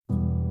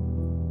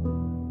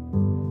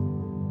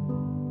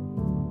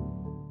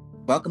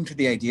Welcome to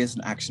the Ideas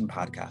in Action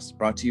podcast,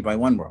 brought to you by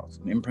One World,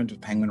 an imprint of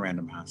Penguin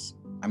Random House.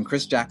 I'm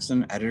Chris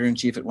Jackson,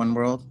 editor-in-chief at One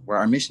World, where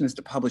our mission is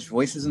to publish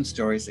voices and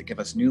stories that give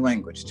us new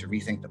language to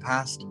rethink the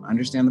past,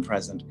 understand the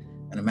present,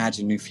 and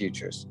imagine new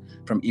futures.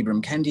 From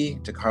Ibram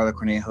Kendi to Carla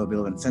Cornejo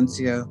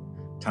Villavicencio,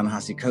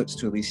 Ta-Nehisi Coates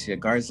to Alicia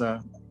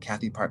Garza,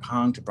 Kathy Park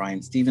Hong to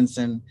Brian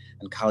Stevenson,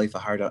 and Kali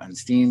Fajardo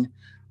Anstine,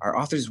 our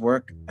authors'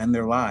 work and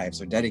their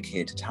lives are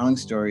dedicated to telling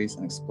stories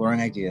and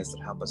exploring ideas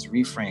that help us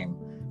reframe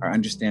our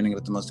understanding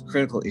of the most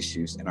critical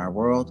issues in our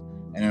world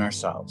and in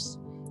ourselves.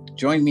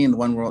 Join me and the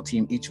One World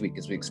team each week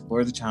as we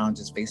explore the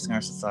challenges facing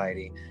our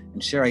society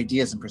and share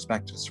ideas and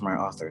perspectives from our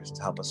authors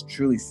to help us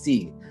truly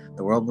see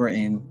the world we're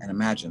in and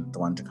imagine the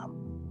one to come.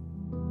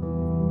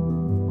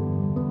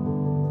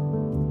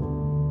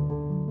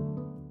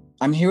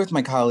 I'm here with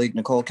my colleague,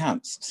 Nicole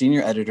Counts,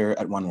 senior editor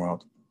at One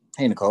World.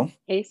 Hey, Nicole.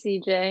 Hey,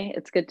 CJ.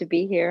 It's good to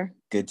be here.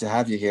 Good to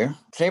have you here.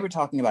 Today, we're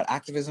talking about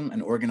activism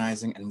and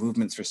organizing and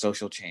movements for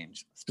social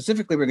change.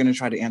 Specifically, we're going to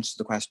try to answer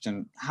the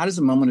question, how does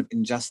a moment of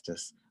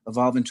injustice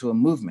evolve into a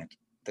movement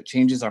that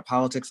changes our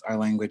politics, our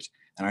language,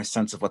 and our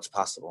sense of what's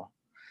possible?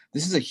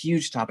 This is a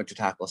huge topic to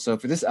tackle. So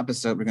for this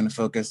episode, we're going to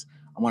focus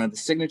on one of the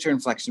signature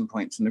inflection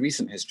points in the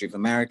recent history of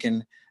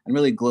American and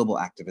really global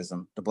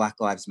activism, the Black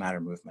Lives Matter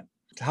movement.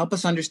 To help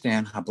us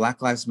understand how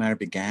Black Lives Matter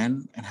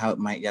began and how it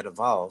might yet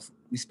evolve,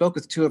 we spoke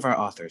with two of our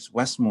authors,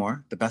 Wes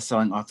Moore, the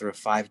best-selling author of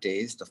 5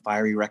 Days, The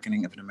Fiery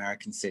Reckoning of an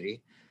American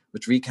City,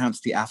 which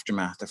recounts the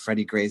aftermath of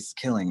Freddie Gray's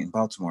killing in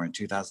Baltimore in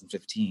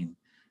 2015,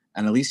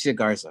 and Alicia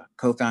Garza,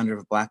 co-founder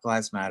of Black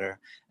Lives Matter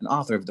and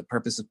author of The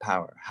Purpose of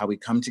Power, How We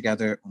Come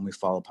Together When We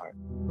Fall Apart.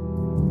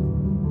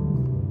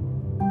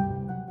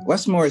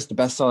 Wes Moore is the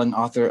best-selling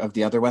author of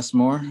The Other Wes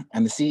Moore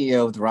and the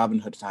CEO of the Robin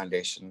Hood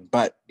Foundation.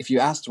 But if you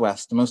asked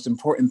Wes, the most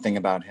important thing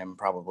about him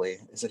probably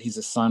is that he's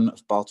a son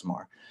of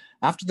Baltimore.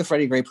 After the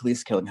Freddie Gray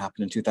police killing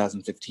happened in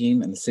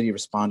 2015 and the city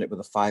responded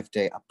with a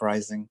 5-day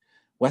uprising,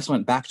 Wes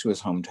went back to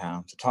his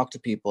hometown to talk to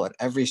people at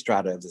every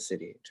strata of the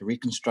city to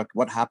reconstruct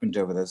what happened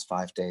over those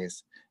 5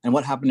 days and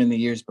what happened in the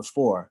years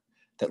before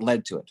that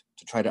led to it,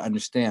 to try to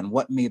understand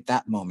what made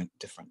that moment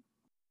different.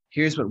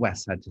 Here's what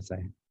Wes had to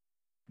say.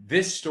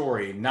 This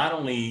story not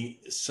only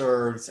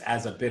serves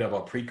as a bit of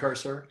a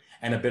precursor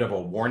and a bit of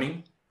a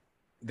warning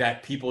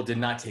that people did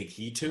not take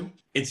heed to,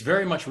 it's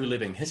very much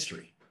reliving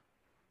history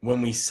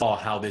when we saw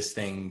how this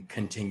thing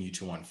continued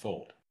to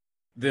unfold.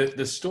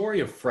 The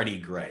story of Freddie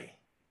Gray,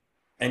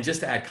 and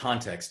just to add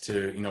context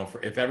to,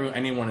 if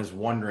anyone is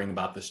wondering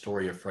about the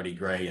story of Freddie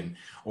Gray and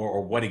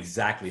or what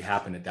exactly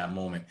happened at that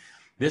moment,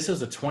 this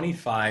is a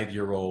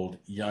 25-year-old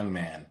young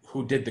man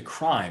who did the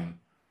crime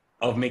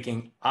of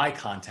making eye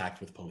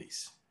contact with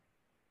police.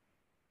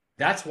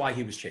 That's why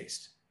he was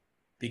chased,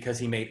 because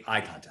he made eye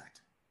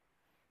contact.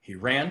 He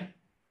ran,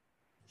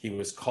 he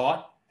was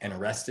caught and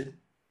arrested,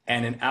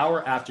 and an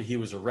hour after he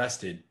was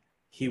arrested,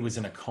 he was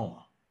in a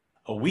coma.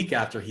 A week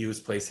after he was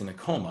placed in a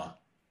coma,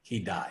 he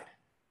died.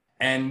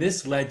 And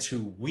this led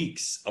to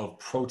weeks of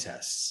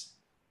protests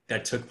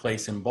that took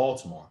place in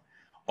Baltimore,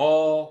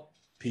 all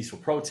peaceful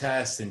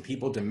protests and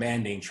people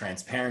demanding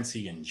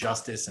transparency and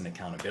justice and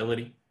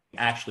accountability.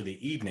 Actually,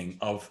 the evening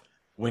of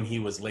when he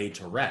was laid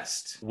to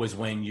rest was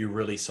when you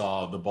really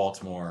saw the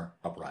Baltimore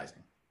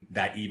uprising.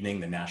 That evening,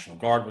 the National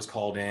Guard was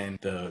called in,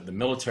 the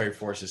military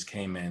forces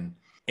came in.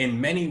 In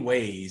many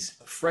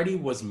ways, Freddie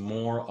was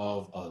more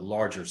of a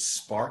larger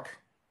spark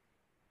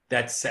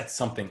that set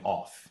something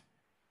off,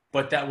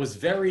 but that was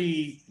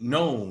very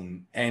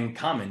known and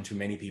common to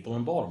many people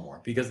in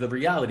Baltimore. Because the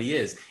reality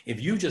is, if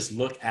you just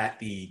look at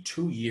the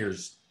 2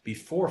 years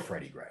before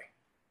Freddie Gray,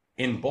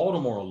 in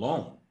Baltimore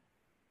alone,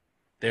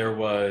 there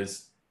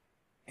was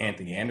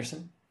Anthony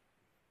Anderson,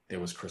 there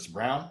was Chris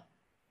Brown,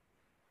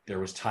 there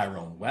was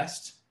Tyrone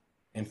West.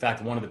 In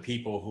fact, one of the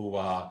people who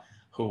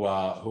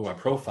I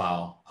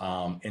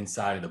profile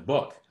inside of the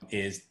book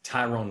is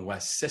Tyrone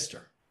West's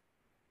sister,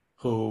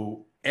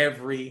 who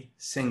every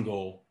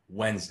single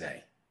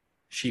Wednesday,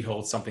 she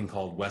holds something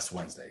called West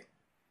Wednesday,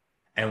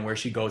 and where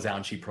she goes out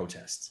and she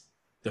protests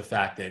the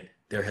fact that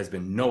there has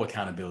been no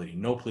accountability,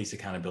 no police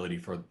accountability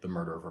for the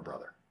murder of her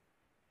brother.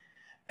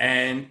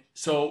 And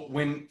so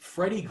when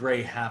Freddie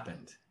Gray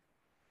happened,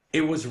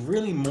 it was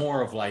really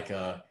more of like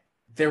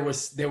there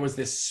was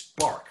this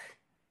spark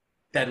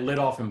that lit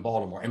off in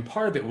Baltimore. And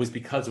part of it was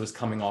because it was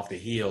coming off the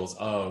heels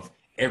of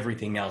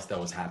everything else that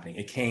was happening.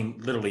 It came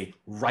literally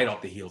right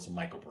off the heels of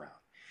Michael Brown.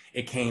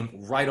 It came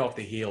right off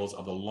the heels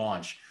of the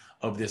launch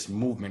of this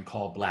movement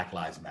called Black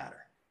Lives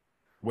Matter,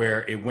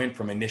 where it went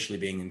from initially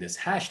being in this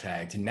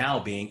hashtag to now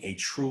being a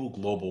true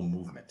global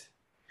movement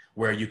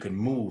where you can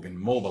move and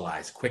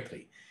mobilize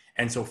quickly.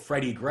 And so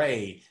Freddie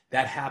Gray,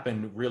 that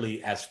happened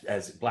really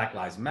as Black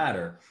Lives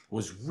Matter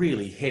was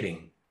really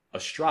hitting a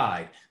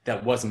stride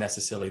that wasn't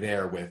necessarily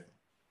there with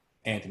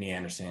Anthony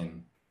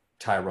Anderson,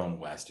 Tyrone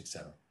West,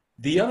 etc.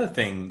 The other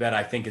thing that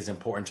I think is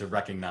important to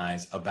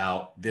recognize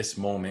about this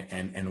moment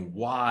and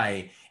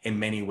why in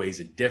many ways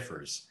it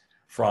differs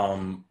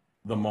from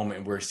the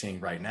moment we're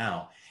seeing right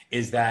now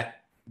is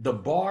that the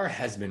bar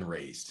has been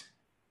raised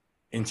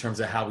in terms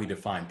of how we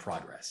define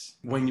progress.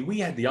 When we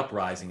had the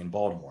uprising in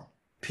Baltimore,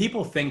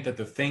 people think that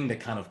the thing that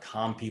kind of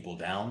calmed people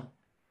down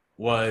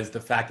was the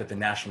fact that the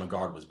National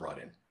Guard was brought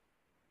in.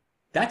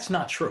 That's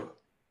not true.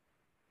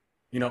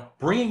 You know,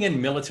 bringing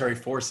in military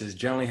forces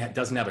generally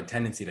doesn't have a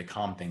tendency to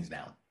calm things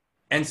down.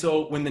 And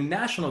so when the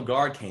National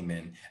Guard came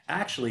in,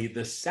 actually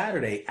the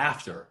Saturday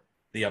after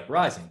the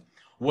uprising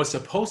was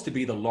supposed to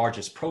be the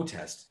largest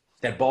protest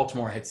that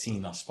Baltimore had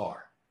seen thus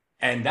far.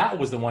 And that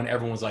was the one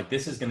everyone was like,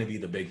 this is going to be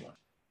the big one.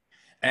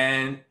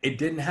 And it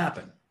didn't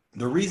happen.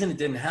 The reason it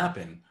didn't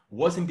happen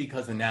wasn't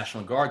because the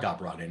National Guard got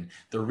brought in.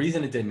 The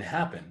reason it didn't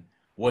happen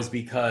was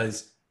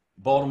because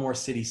Baltimore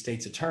City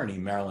State's Attorney,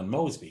 Marilyn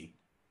Mosby,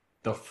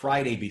 the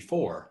Friday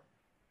before,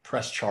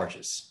 pressed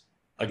charges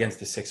against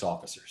the 6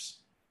 officers.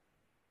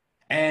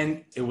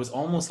 And it was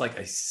almost like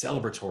a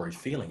celebratory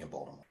feeling in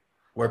Baltimore,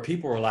 where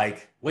people were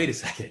like, wait a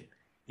second,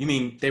 you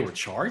mean they were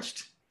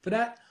charged for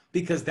that?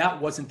 Because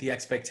that wasn't the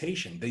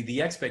expectation.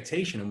 The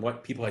expectation and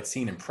what people had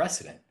seen in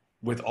precedent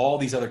with all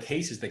these other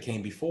cases that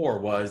came before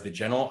was the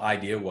general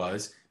idea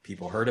was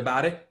people heard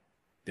about it,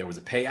 there was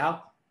a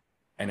payout,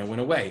 and it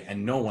went away,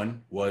 and no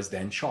one was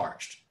then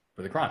charged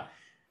for the crime.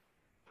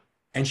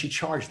 And she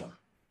charged them.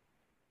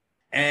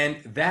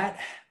 And that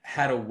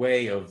had a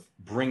way of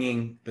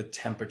bringing the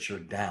temperature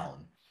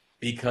down,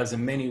 because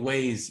in many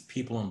ways,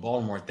 people in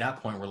Baltimore at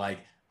that point were like,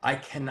 I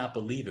cannot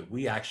believe it.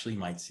 We actually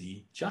might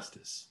see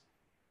justice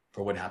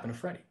for what happened to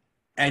Freddie.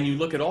 And you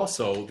look at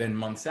also then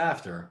months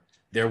after,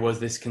 there was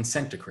this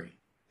consent decree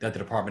that the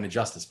Department of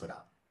Justice put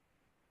out.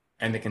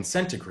 And the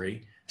consent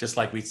decree, just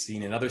like we've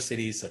seen in other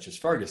cities such as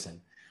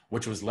Ferguson,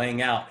 which was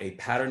laying out a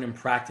pattern and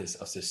practice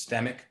of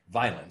systemic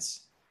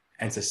violence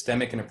and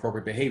systemic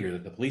inappropriate behavior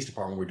that the police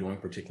department were doing,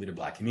 particularly to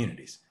Black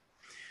communities.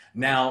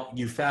 Now,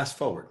 you fast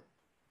forward,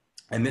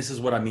 and this is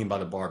what I mean by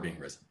the bar being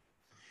risen.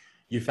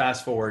 You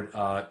fast forward,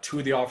 2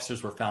 of the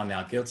officers were found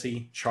not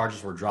guilty,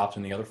 charges were dropped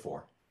in the other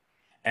 4.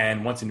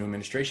 And once a new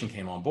administration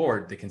came on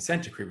board, the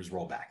consent decree was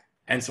rolled back.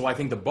 And so I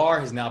think the bar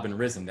has now been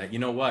risen that, you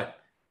know what,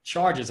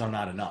 charges are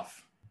not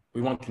enough.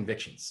 We want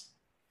convictions.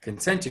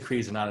 Consent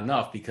decrees are not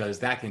enough because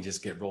that can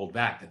just get rolled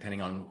back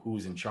depending on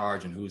who's in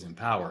charge and who's in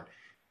power.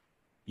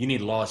 You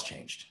need laws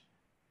changed.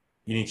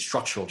 You need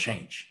structural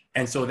change.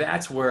 And so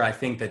that's where I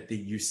think that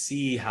you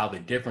see how the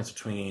difference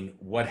between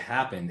what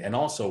happened and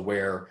also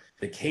where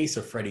the case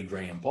of Freddie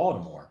Gray in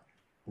Baltimore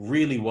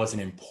really was an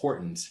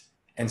important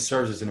and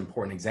serves as an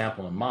important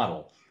example and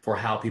model for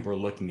how people are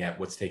looking at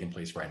what's taking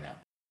place right now.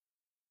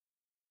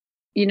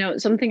 You know,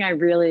 something I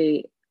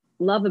really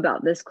love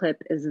about this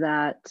clip is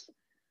that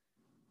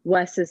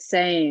Wes is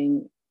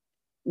saying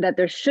that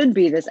there should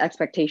be this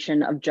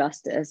expectation of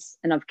justice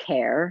and of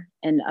care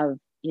and of,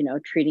 you know,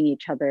 treating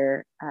each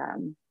other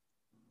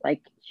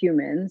like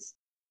humans.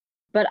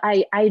 But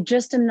I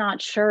just am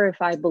not sure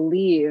if I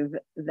believe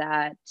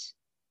that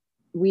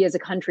we as a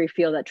country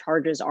feel that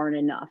charges aren't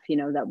enough, you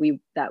know, that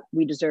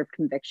we deserve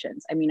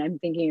convictions. I mean, I'm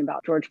thinking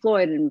about George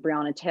Floyd and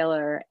Breonna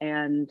Taylor,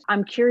 and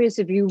I'm curious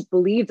if you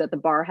believe that the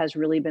bar has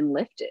really been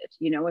lifted,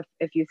 you know,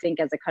 if you think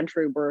as a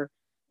country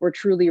we're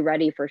truly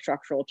ready for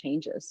structural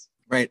changes.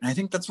 Right. And I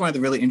think that's one of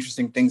the really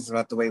interesting things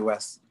about the way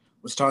Wes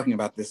was talking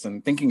about this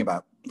and thinking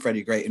about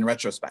Freddie Gray in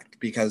retrospect,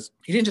 because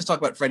he didn't just talk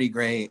about Freddie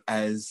Gray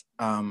as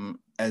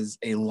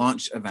a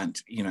launch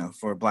event, you know,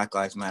 for Black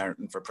Lives Matter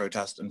and for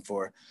protest and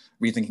for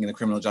rethinking the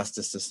criminal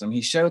justice system.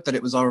 He showed that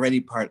it was already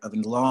part of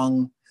a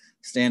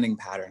long-standing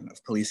pattern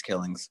of police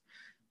killings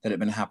that had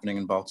been happening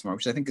in Baltimore,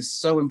 which I think is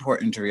so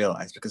important to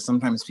realize, because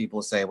sometimes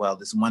people say, well,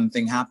 this one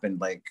thing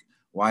happened, like,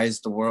 why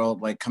is the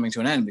world like coming to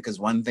an end? Because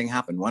one thing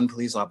happened, one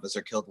police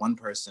officer killed one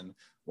person.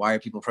 Why are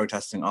people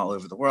protesting all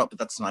over the world? But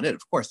that's not it.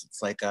 Of course,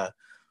 it's like a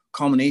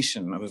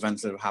culmination of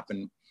events that have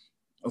happened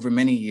over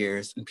many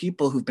years and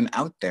people who've been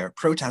out there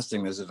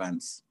protesting those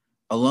events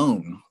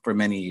alone for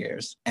many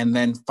years. And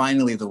then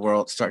finally the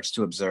world starts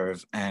to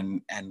observe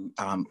and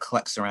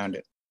collects around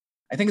it.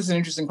 I think it's an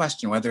interesting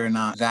question, whether or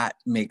not that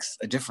makes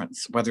a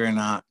difference, whether or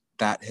not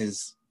that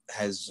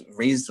has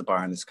raised the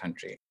bar in this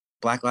country.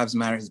 Black Lives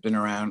Matter has been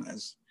around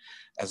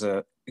as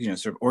a, you know,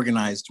 sort of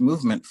organized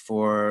movement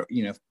for,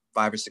 you know,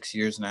 5 or 6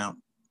 years now.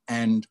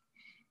 And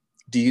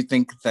do you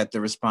think that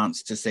the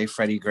response to, say,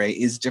 Freddie Gray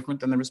is different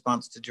than the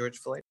response to George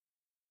Floyd?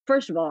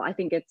 First of all, I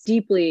think it's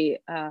deeply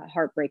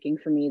heartbreaking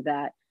for me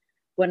that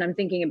when I'm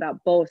thinking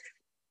about both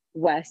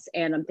Wes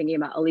and I'm thinking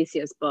about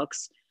Alicia's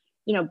books,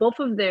 you know, both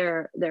of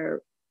their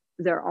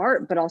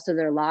art, but also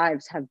their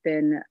lives have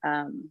been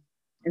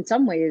in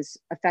some ways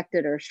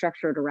affected or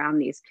structured around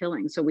these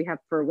killings. So we have,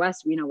 for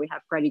Wes, you know, we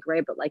have Freddie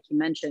Gray, but like you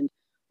mentioned,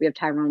 we have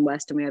Tyrone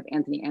West and we have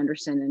Anthony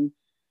Anderson and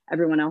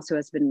everyone else who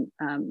has been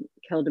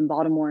killed in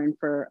Baltimore. And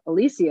for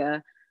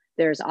Alicia,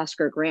 there's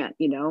Oscar Grant,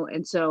 you know?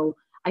 And so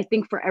I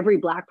think for every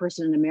Black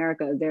person in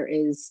America, there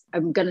is,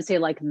 I'm going to say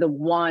like the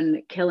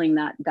one killing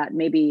that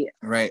maybe.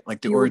 Right,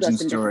 like the origin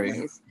story.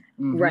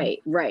 Mm-hmm.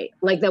 Right.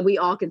 Like that we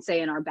all can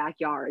say in our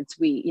backyards,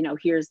 you know,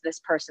 here's this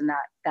person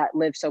that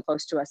lived so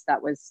close to us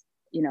that was,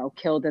 you know,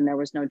 killed and there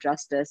was no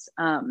justice.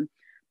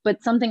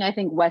 But something I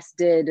think Wes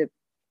did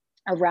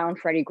around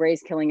Freddie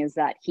Gray's killing is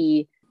that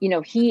he you know,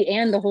 he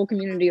and the whole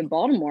community of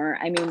Baltimore,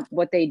 I mean,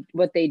 what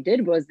they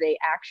did was they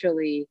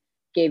actually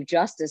gave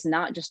justice,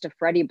 not just to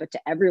Freddie, but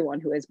to everyone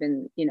who has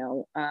been, you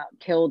know,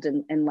 killed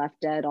and left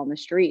dead on the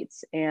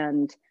streets.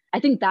 And I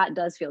think that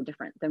does feel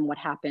different than what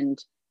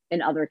happened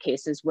in other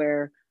cases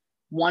where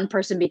one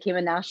person became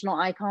a national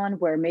icon,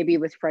 where maybe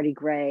with Freddie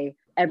Gray,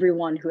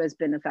 everyone who has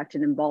been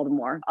affected in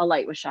Baltimore, a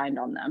light was shined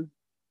on them.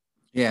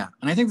 Yeah.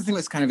 And I think the thing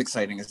that's kind of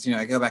exciting is, you know,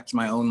 I go back to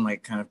my own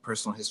like kind of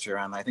personal history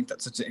around that. I think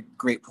that's such a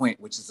great point,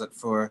 which is that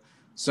for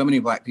so many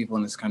Black people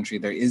in this country,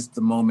 there is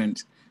the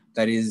moment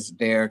that is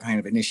their kind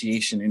of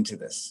initiation into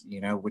this,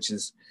 you know, which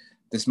is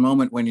this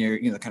moment when you're,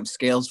 you know, kind of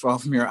scales fall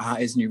from your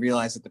eyes and you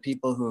realize that the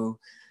people who,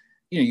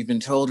 you know, you've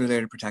been told are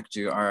there to protect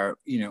you are,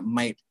 you know,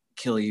 might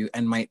kill you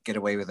and might get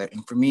away with it.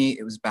 And for me,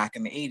 it was back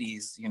in the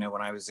 80s, you know,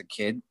 when I was a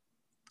kid,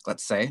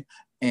 let's say.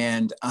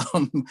 And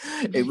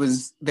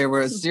there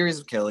were a series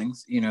of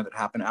killings, you know, that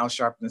happened. Al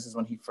Sharpton, this is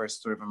when he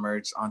first sort of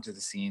emerged onto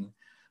the scene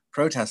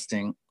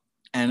protesting.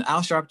 And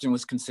Al Sharpton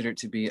was considered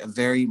to be a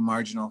very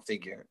marginal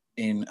figure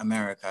in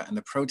America. And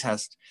the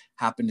protest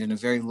happened in a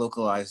very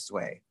localized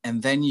way.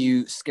 And then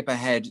you skip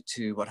ahead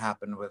to what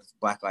happened with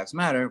Black Lives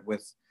Matter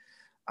with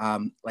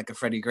like a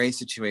Freddie Gray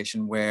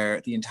situation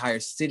where the entire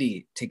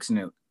city takes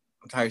note.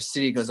 The entire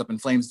city goes up in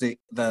flames.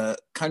 The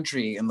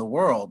country and the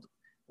world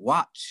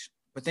watch.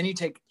 But then you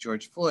take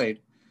George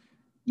Floyd,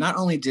 not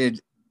only did,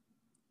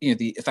 you know,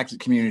 the affected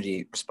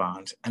community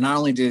respond, and not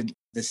only did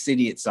the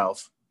city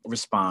itself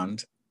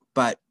respond,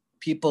 but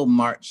people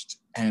marched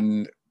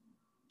and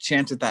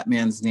chanted that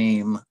man's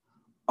name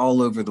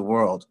all over the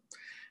world.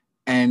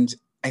 And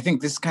I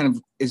think this kind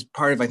of is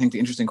part of, I think, the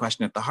interesting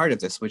question at the heart of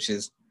this, which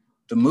is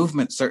the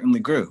movement certainly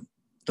grew.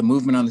 The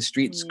movement on the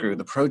streets grew.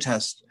 The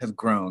protests have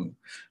grown.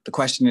 The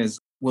question is,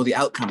 will the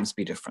outcomes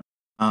be different?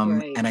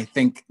 Right. And I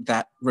think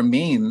that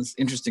remains,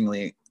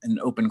 interestingly, an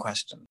open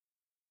question.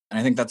 And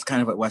I think that's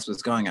kind of what Wes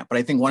was going at. But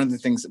I think one of the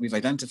things that we've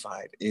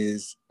identified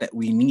is that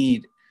we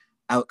need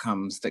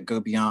outcomes that go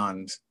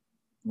beyond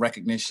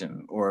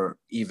recognition or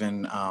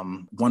even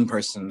one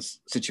person's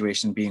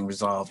situation being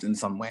resolved in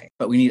some way.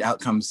 But we need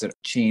outcomes that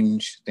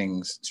change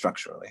things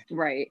structurally.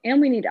 Right.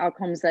 And we need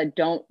outcomes that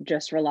don't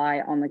just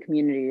rely on the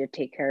community to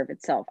take care of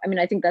itself. I mean,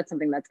 I think that's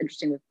something that's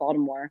interesting with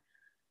Baltimore,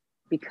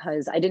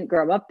 because I didn't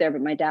grow up there,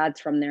 but my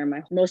dad's from there.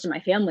 Most of my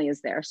family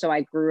is there. So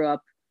I grew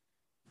up,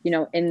 you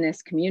know, in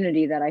this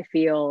community that I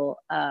feel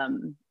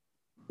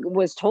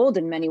was told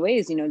in many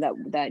ways, you know,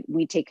 that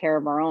we take care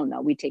of our own,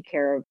 that we take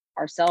care of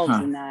ourselves,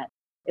 and that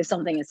if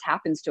something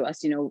happens to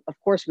us, you know, of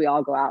course we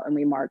all go out and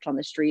we march on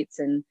the streets.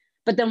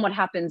 But then what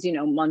happens, you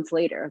know, months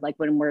later, like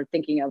when we're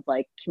thinking of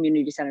like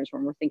community centers,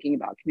 when we're thinking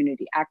about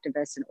community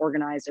activists and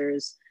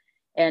organizers,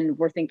 and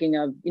we're thinking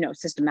of, you know,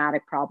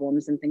 systematic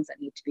problems and things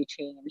that need to be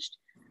changed.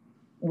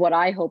 What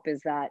I hope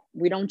is that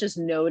we don't just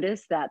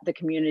notice that the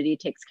community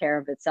takes care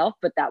of itself,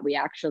 but that we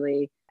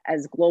actually,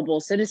 as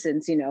global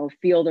citizens, you know,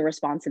 feel the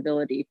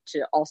responsibility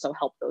to also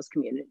help those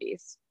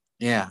communities.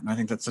 Yeah, I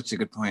think that's such a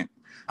good point.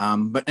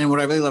 And what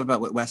I really love about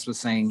what Wes was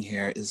saying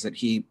here is that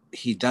he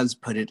does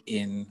put it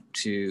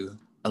into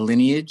a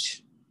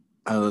lineage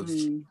of,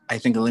 I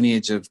think, a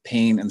lineage of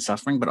pain and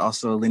suffering, but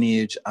also a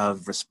lineage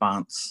of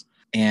response.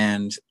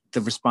 And the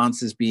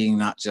responses being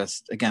not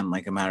just, again,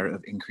 like a matter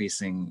of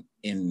increasing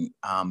in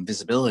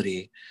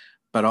visibility,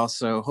 but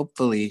also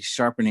hopefully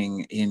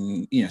sharpening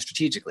in, you know,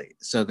 strategically,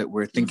 so that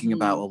we're thinking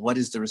about, well, what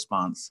is the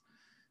response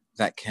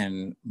that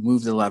can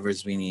move the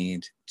levers we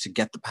need to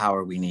get the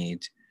power we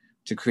need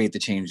to create the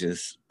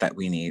changes that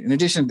we need. In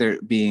addition, there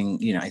being,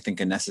 you know, I think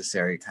a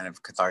necessary kind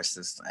of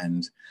catharsis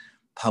and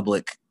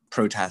public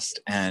protest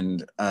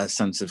and a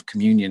sense of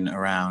communion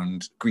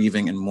around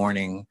grieving and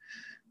mourning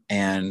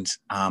and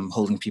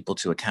holding people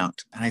to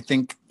account. And I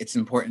think it's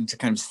important to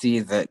kind of see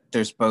that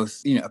there's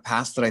both, you know, a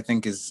past that I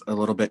think is a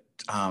little bit,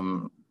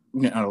 not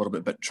a little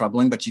bit, but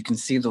troubling, but you can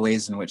see the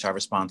ways in which our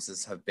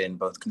responses have been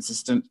both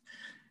consistent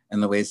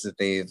and the ways that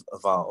they've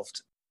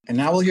evolved. And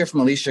now we'll hear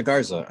from Alicia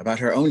Garza about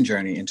her own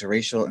journey into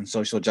racial and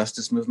social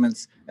justice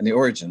movements and the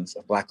origins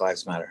of Black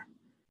Lives Matter.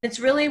 It's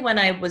really when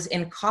I was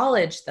in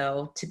college,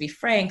 though, to be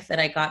frank, that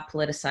I got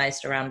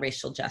politicized around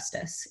racial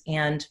justice.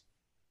 And,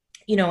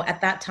 you know,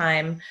 at that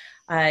time,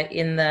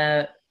 in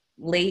the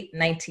late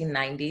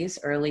 1990s,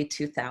 early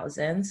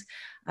 2000s,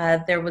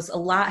 there was a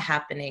lot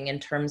happening in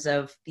terms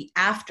of the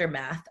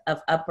aftermath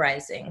of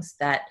uprisings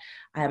that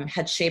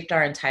had shaped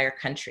our entire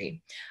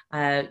country.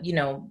 You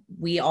know,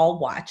 we all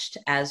watched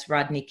as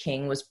Rodney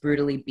King was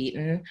brutally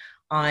beaten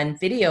on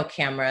video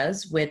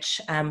cameras, which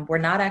were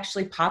not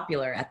actually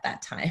popular at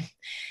that time.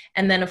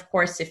 And then, of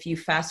course, if you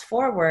fast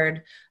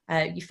forward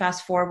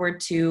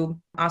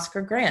to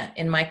Oscar Grant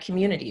in my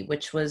community,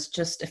 which was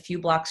just a few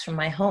blocks from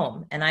my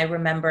home. And I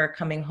remember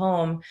coming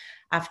home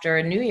after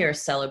a New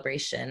Year's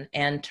celebration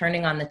and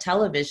turning on the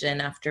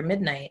television after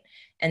midnight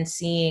and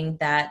seeing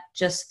that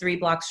just 3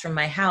 blocks from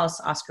my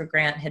house, Oscar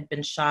Grant had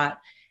been shot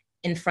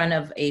in front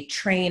of a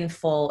train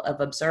full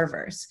of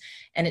observers.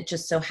 And it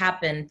just so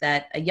happened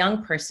that a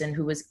young person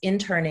who was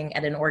interning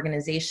at an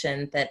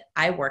organization that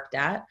I worked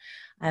at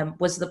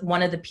was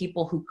one of the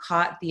people who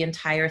caught the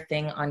entire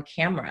thing on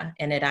camera,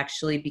 and it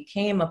actually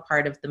became a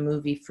part of the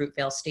movie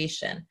Fruitvale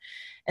Station.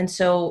 And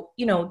so,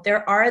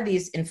 there are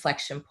these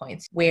inflection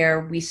points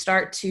where we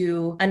start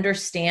to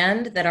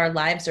understand that our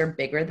lives are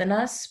bigger than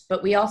us,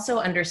 but we also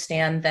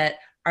understand that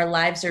our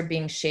lives are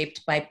being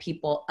shaped by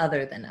people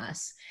other than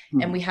us.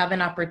 And we have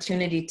an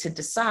opportunity to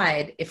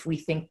decide if we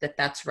think that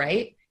that's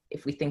right,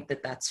 if we think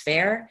that that's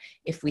fair,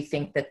 if we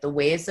think that the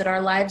ways that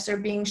our lives are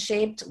being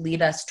shaped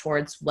lead us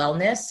towards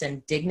wellness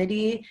and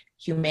dignity,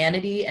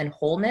 humanity and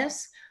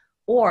wholeness,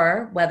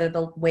 or whether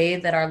the way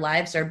that our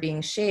lives are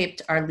being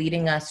shaped are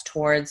leading us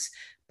towards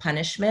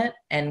punishment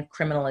and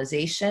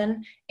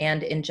criminalization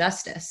and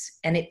injustice.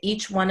 And at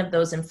each one of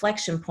those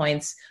inflection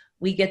points,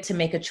 we get to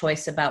make a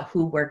choice about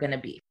who we're going to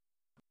be.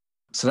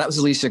 So that was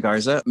Alicia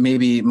Garza.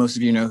 Maybe most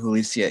of you know who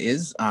Alicia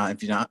is.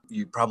 If you're not,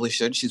 you probably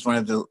should. She's one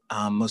of the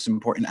most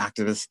important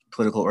activist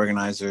political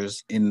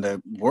organizers in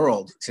the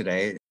world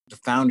today. The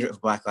founder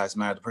of Black Lives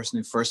Matter, the person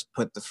who first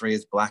put the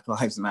phrase Black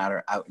Lives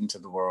Matter out into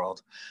the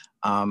world.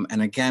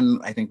 And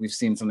again, I think we've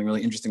seen something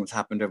really interesting that's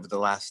happened over the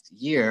last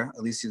year.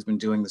 Alicia's been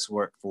doing this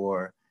work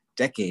for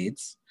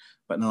decades.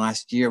 But in the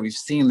last year, we've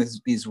seen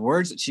these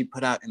words that she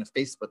put out in a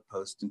Facebook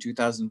post in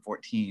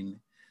 2014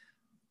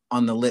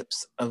 on the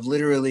lips of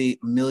literally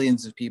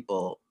millions of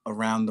people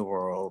around the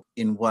world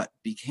in what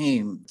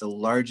became the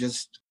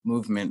largest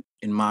movement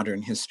in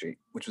modern history,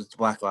 which was the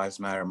Black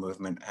Lives Matter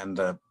movement and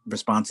the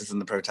responses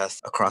and the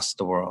protests across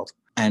the world.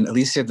 And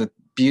Alicia, the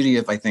beauty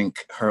of, I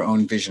think, her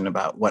own vision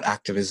about what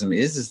activism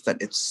is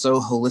that it's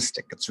so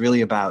holistic. It's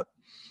really about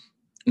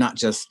not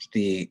just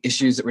the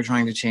issues that we're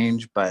trying to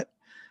change, but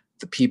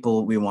the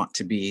people we want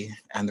to be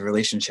and the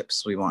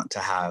relationships we want to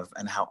have,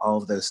 and how all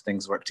of those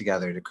things work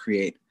together to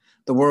create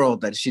the world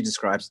that she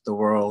describes, the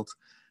world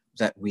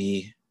that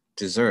we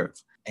deserve.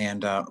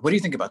 And what do you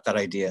think about that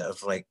idea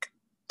of like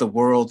the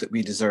world that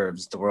we deserve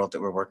is the world that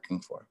we're working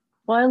for?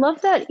 Well, I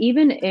love that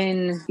even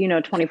in,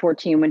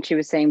 2014, when she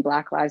was saying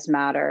Black Lives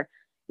Matter,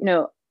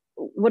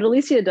 what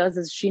Alicia does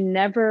is she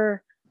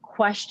never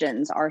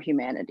questions our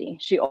humanity.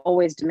 She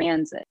always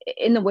demands it.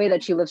 In the way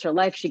that she lives her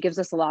life, she gives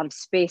us a lot of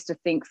space to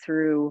think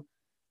through,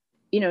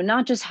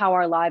 not just how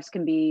our lives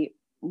can be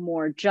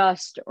more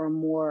just or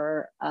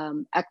more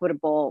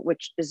equitable,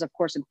 which is of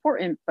course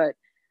important, but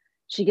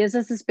she gives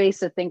us the space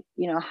to think,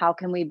 how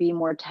can we be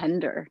more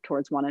tender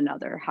towards one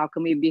another? How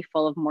can we be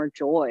full of more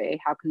joy?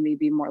 How can we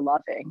be more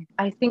loving?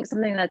 I think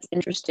something that's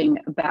interesting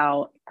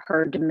about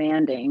her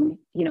demanding,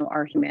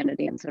 our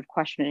humanity instead of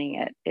questioning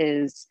it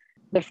is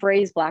the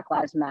phrase Black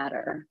Lives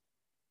Matter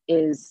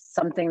is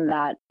something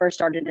that first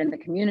started in the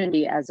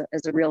community as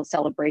a real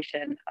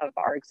celebration of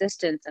our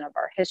existence and of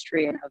our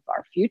history and of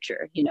our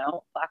future.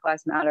 Black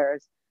Lives Matter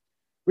is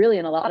really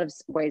in a lot of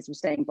ways of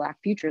saying Black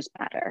futures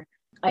matter.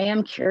 I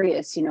am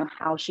curious,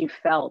 how she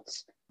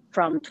felt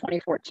from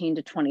 2014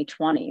 to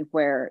 2020,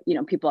 where,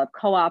 people have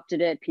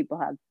co-opted it, people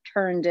have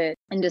turned it.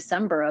 In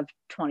December of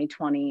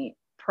 2020,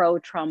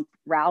 pro-Trump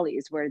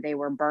rallies where they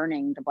were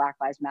burning the Black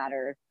Lives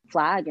Matter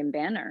flag and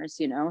banners,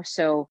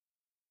 so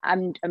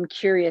I'm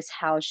curious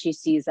how she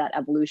sees that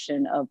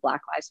evolution of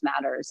Black Lives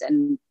Matters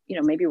and,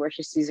 maybe where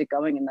she sees it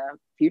going in the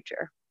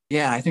future.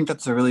 Yeah, I think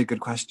that's a really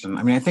good question.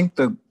 I mean, I think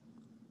the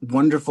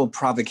wonderful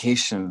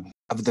provocation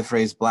of the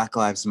phrase Black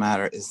Lives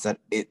Matter is that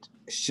it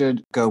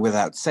should go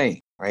without saying,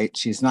 right?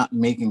 She's not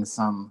making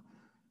some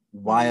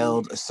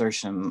wild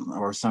assertion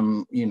or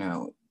some,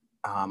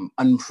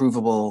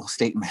 unprovable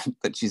statement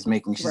that she's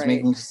making. She's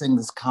saying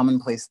this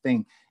commonplace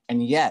thing.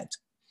 And yet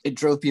it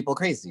drove people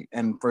crazy.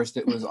 And first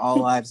it was All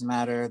Lives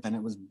Matter, then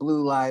it was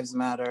Blue Lives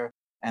Matter,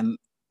 and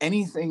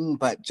anything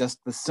but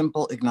just the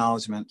simple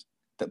acknowledgement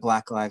that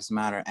Black Lives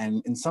Matter.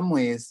 And in some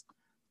ways,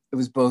 it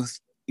was both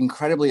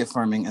incredibly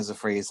affirming as a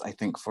phrase, I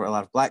think, for a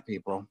lot of Black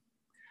people,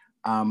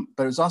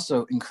 but it was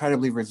also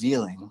incredibly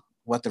revealing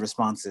what the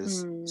response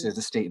is to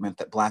the statement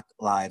that Black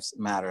Lives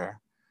Matter,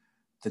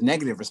 the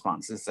negative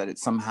responses that it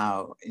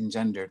somehow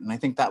engendered. And I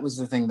think that was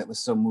the thing that was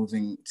so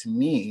moving to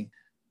me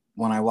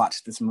when I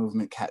watched this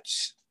movement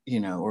catch,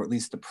 or at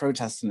least the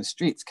protests in the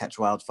streets catch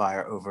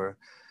wildfire over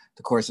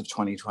the course of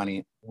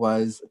 2020,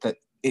 was that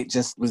it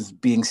just was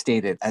being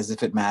stated as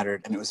if it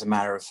mattered, and it was a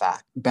matter of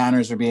fact.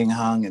 Banners were being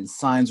hung and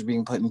signs were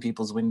being put in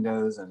people's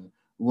windows and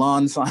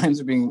lawn signs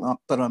were being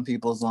put on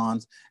people's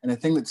lawns. And the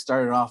thing that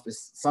started off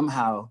as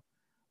somehow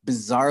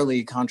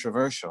bizarrely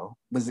controversial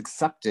was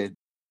accepted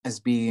as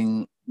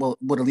being, well,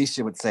 what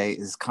Alicia would say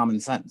is common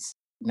sense.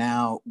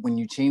 Now, when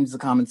you change the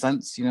common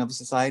sense, of a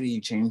society, you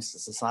change the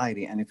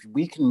society. And if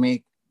we can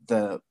make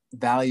the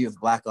value of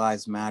Black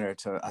Lives Matter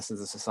to us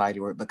as a society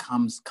where it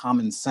becomes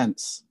common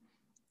sense,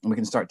 and we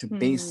can start to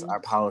base our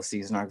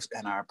policies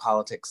and our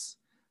politics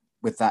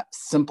with that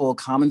simple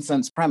common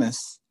sense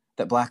premise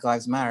that Black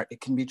Lives Matter,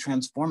 it can be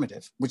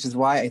transformative, which is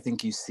why I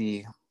think you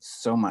see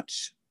so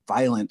much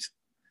violent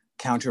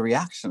counter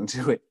reaction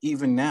to it.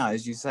 Even now,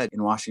 as you said,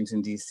 in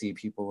Washington, D.C.,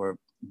 people were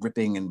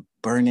ripping and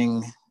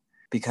burning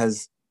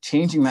because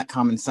changing that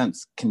common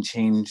sense can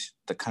change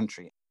the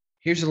country.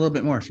 Here's a little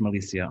bit more from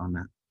Alicia on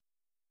that.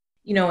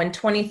 In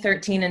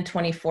 2013 and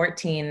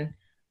 2014,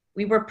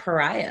 we were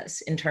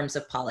pariahs in terms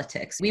of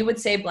politics. We would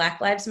say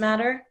Black Lives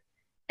Matter,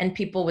 and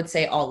people would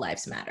say all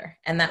lives matter.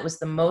 And that was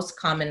the most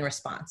common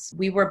response.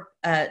 We were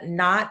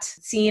not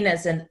seen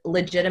as a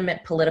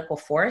legitimate political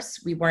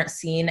force. We weren't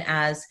seen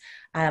as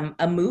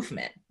a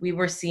movement. We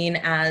were seen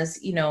as,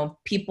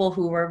 people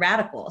who were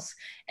radicals.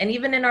 And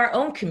even in our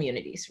own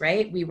communities,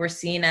 right? We were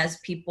seen as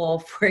people,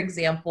 for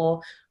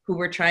example, who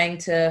were trying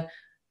to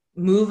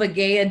move a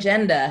gay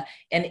agenda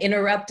and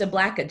interrupt a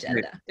Black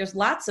agenda. Right. There's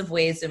lots of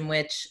ways in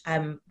which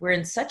we're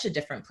in such a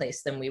different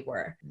place than we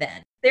were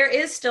then. There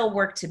is still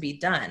work to be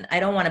done. I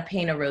don't want to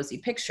paint a rosy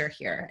picture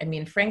here. I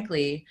mean,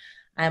 frankly,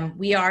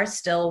 we are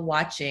still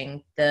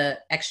watching the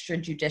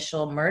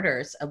extrajudicial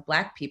murders of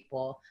Black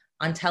people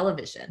on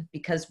television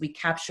because we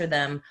capture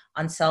them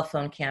on cell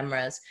phone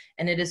cameras.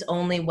 And it is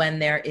only when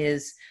there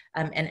is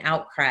an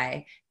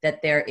outcry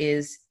that there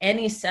is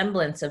any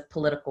semblance of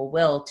political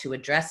will to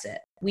address it.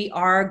 We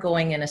are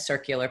going in a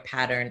circular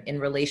pattern in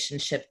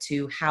relationship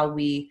to how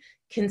we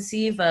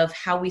conceive of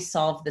how we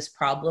solve this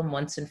problem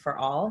once and for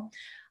all.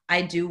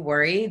 I do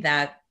worry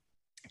that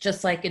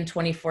just like in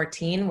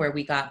 2014, where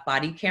we got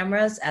body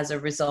cameras as a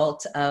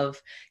result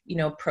of,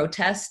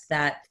 protests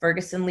that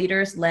Ferguson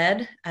leaders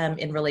led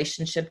in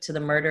relationship to the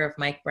murder of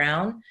Mike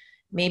Brown,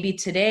 maybe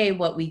today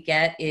what we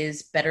get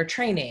is better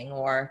training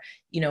or,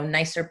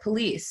 nicer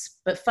police.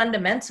 But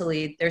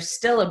fundamentally, there's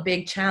still a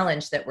big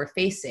challenge that we're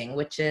facing,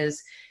 which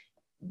is,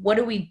 what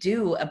do we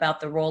do about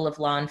the role of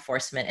law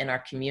enforcement in our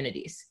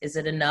communities? Is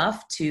it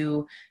enough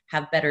to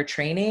have better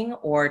training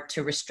or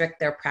to restrict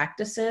their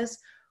practices?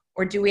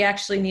 Or do we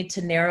actually need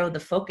to narrow the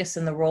focus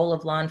and the role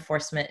of law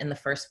enforcement in the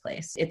first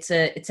place? It's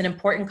an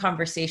important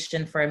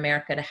conversation for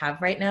America to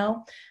have right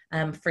now.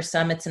 For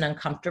some, it's an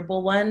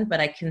uncomfortable one, but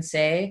I can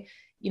say,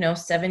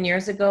 7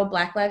 years ago,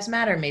 Black Lives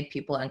Matter made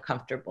people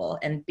uncomfortable,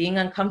 and being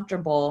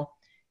uncomfortable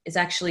is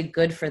actually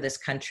good for this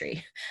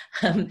country.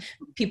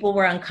 People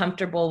were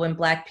uncomfortable when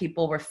Black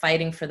people were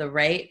fighting for the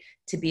right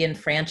to be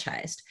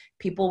enfranchised.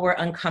 People were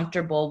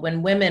uncomfortable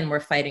when women were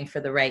fighting for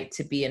the right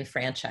to be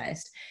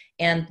enfranchised.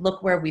 And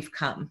look where we've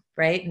come,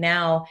 right?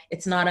 Now,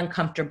 it's not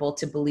uncomfortable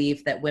to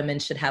believe that women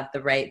should have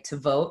the right to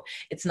vote.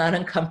 It's not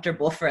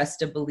uncomfortable for us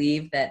to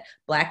believe that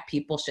Black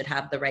people should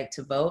have the right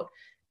to vote.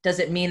 Does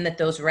it mean that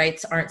those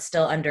rights aren't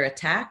still under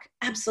attack?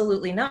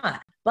 Absolutely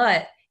not.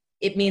 But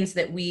it means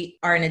that we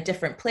are in a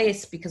different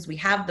place because we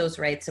have those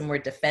rights and we're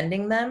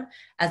defending them,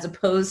 as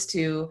opposed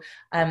to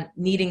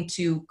needing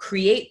to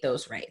create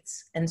those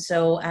rights. And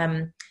so,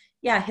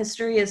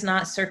 history is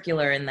not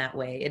circular in that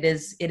way. It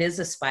is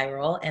a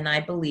spiral. And I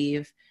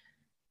believe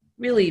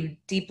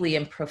really deeply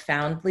and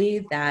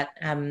profoundly that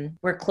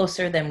we're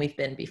closer than we've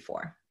been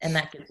before. And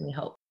that gives me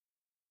hope.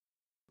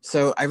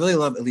 So I really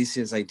love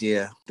Alicia's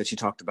idea that you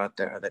talked about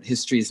there, that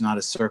history is not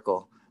a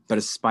circle, but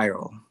a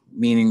spiral,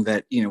 meaning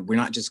that, we're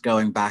not just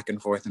going back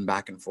and forth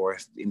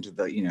into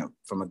the,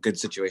 from a good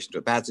situation to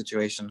a bad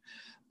situation,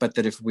 but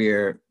that if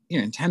we're,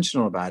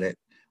 intentional about it,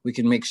 we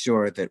can make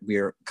sure that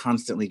we're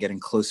constantly getting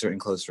closer and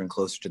closer and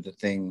closer to the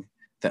thing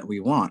that we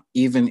want,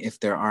 even if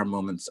there are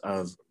moments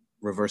of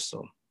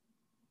reversal.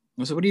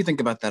 So what do you think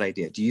about that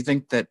idea? Do you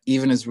think that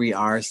even as we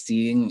are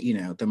seeing,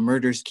 the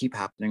murders keep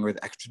happening, or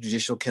the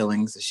extrajudicial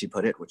killings, as she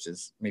put it, which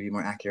is maybe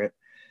more accurate,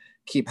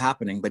 keep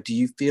happening, but do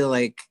you feel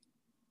like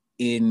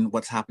in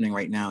what's happening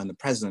right now in the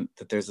present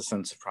that there's a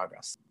sense of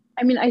progress?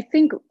 I mean, I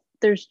think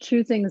there's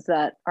two things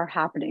that are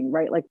happening,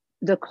 right? Like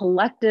the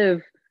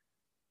collective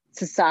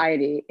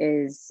society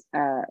is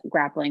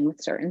grappling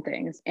with certain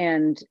things,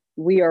 and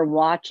we are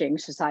watching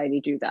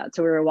society do that.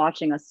 So we were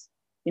watching us,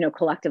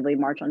 collectively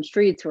march on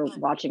streets. We're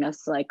watching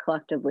us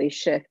collectively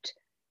shift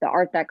the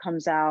art that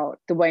comes out,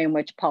 the way in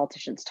which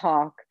politicians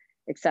talk,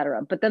 et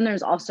cetera. But then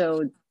there's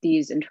also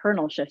these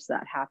internal shifts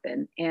that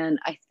happen. And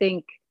I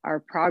think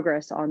our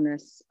progress on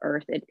this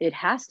earth, it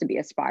has to be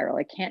a spiral.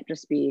 It can't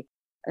just be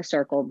a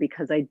circle,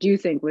 because I do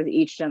think with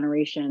each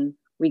generation,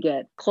 we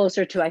get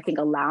closer to, I think,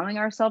 allowing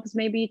ourselves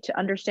maybe to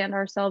understand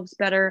ourselves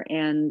better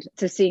and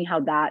to seeing how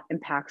that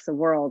impacts the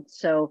world.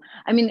 So,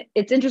 I mean,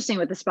 it's interesting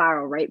with the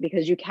spiral, right?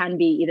 Because you can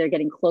be either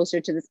getting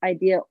closer to this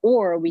idea,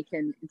 or we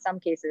can, in some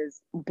cases,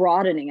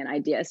 broadening an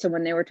idea. So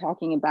when they were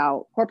talking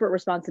about corporate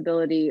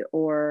responsibility,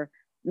 or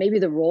maybe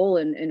the role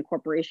in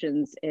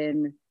corporations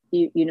in,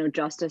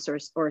 justice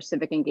or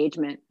civic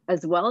engagement,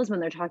 as well as when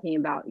they're talking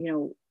about,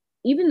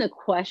 even the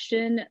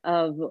question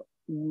of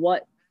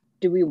what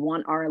do we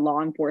want our law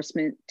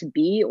enforcement to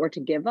be or to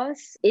give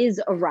us,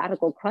 is a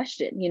radical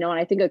question, and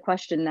I think a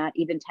question that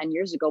even 10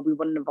 years ago, we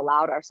wouldn't have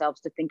allowed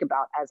ourselves to think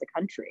about as a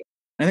country.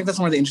 I think that's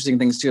one of the interesting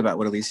things too about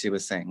what Alicia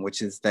was saying,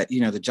 which is that,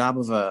 the job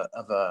of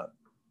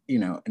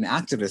an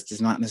activist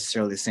is not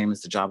necessarily the same as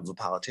the job of a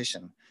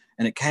politician.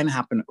 And it can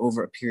happen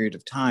over a period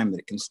of time, that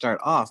it can start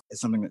off as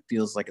something that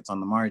feels like it's on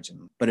the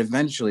margin. But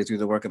eventually, through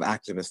the work of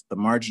activists, the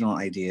marginal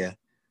idea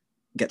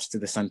gets to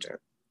the center.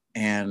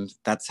 And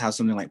that's how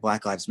something like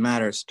Black Lives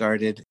Matter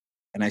started.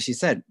 And as she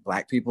said,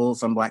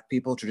 some Black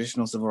people,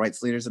 traditional civil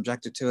rights leaders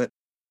objected to it.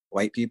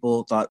 White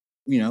people thought,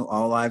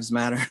 all lives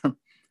matter.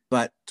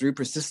 But through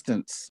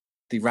persistence,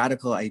 the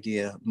radical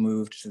idea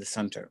moved to the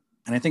center.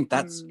 And I think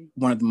that's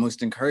one of the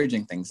most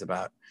encouraging things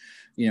about,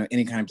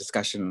 any kind of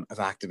discussion of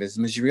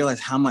activism is you realize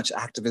how much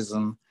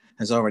activism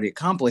has already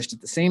accomplished.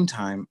 At the same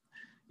time,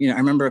 I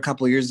remember a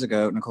couple of years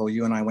ago, Nicole,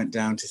 you and I went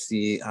down to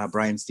see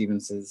Bryan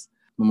Stevens's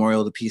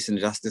Memorial to Peace and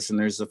Justice. And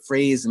there's a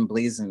phrase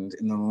emblazoned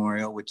in the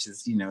memorial, which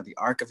is, the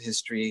arc of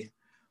history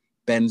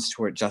bends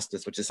toward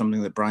justice, which is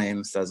something that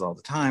Bryan says all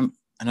the time.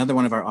 Another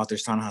one of our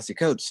authors, Ta-Nehisi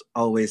Coates,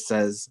 always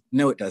says,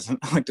 no, it doesn't.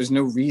 Like, there's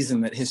no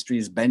reason that history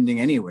is bending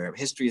anywhere.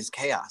 History is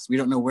chaos. We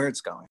don't know where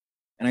it's going.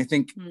 And I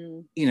think,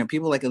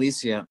 people like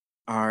Alicia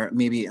are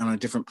maybe on a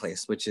different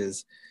place, which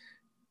is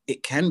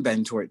it can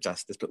bend toward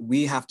justice, but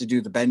we have to do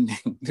the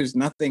bending. There's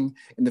nothing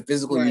in the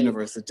physical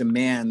universe that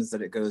demands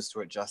that it goes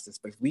toward justice.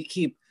 But if we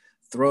keep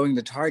throwing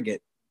the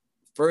target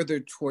further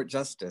toward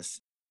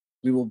justice,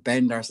 we will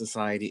bend our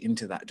society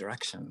into that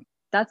direction.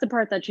 That's the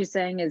part that she's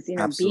saying is,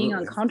 being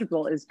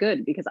uncomfortable is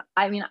good, because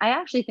I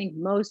actually think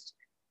most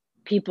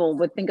people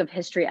would think of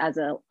history as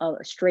a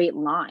straight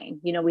line.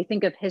 We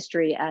think of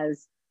history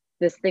as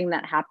this thing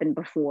that happened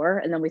before,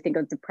 and then we think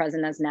of the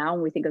present as now,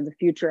 and we think of the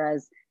future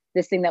as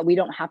this thing that we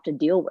don't have to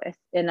deal with.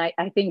 And I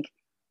think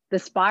the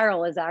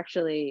spiral is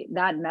actually,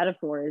 that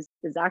metaphor is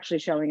actually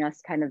showing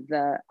us kind of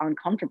the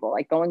uncomfortable,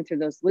 like going through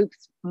those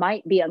loops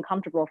might be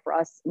uncomfortable for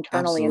us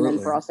internally. And then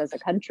for us as a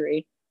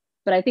country.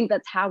 But I think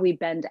that's how we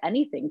bend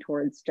anything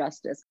towards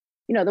justice.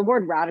 The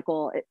word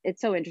radical, it's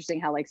so interesting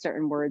how like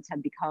certain words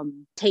have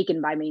become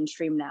taken by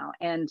mainstream now.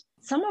 And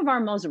some of our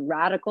most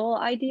radical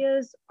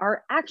ideas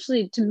are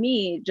actually, to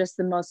me, just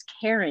the most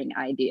caring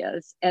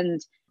ideas. And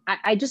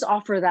I just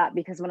offer that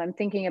because when I'm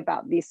thinking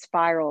about these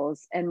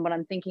spirals, and when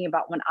I'm thinking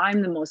about when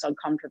I'm the most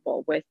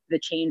uncomfortable with the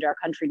change our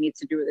country needs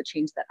to do, or the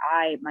change that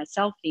I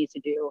myself need to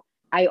do,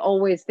 I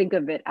always think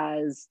of it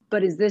as,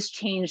 but is this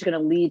change going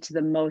to lead to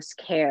the most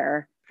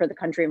care for the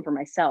country and for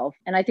myself?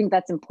 And I think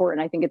that's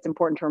important. I think it's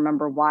important to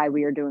remember why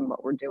we are doing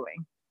what we're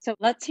doing. So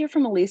let's hear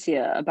from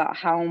Alicia about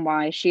how and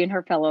why she and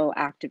her fellow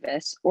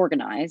activists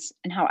organize,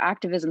 and how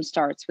activism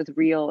starts with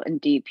real and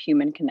deep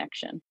human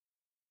connection.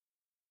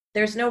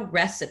 There's no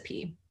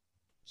recipe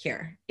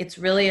here. It's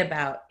really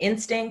about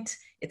instinct.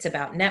 It's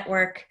about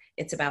network.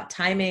 It's about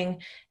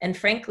timing. And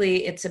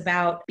frankly, it's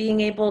about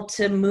being able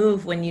to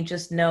move when you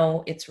just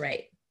know it's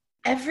right.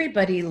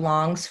 Everybody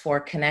longs for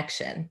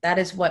connection. That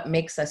is what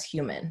makes us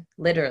human,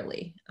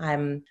 literally.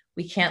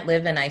 We can't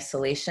live in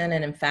isolation.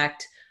 And in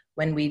fact,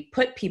 when we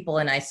put people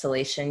in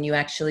isolation, you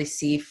actually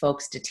see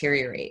folks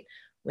deteriorate.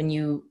 When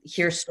you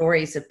hear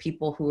stories of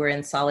people who are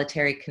in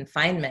solitary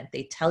confinement,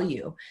 they tell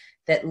you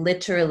that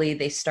literally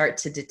they start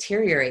to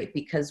deteriorate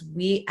because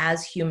we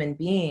as human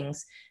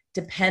beings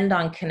depend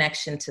on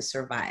connection to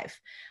survive.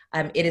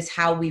 It is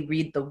how we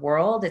read the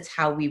world. It's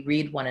how we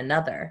read one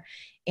another.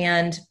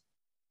 And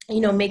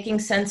making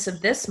sense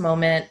of this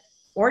moment,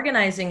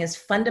 organizing is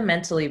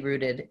fundamentally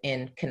rooted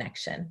in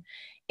connection.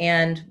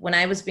 And when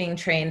I was being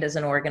trained as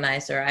an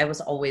organizer, I was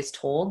always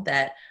told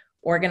that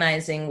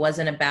organizing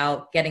wasn't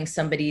about getting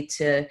somebody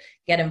to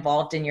get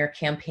involved in your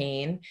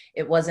campaign.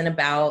 It wasn't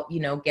about,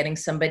 getting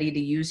somebody to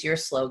use your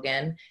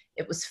slogan.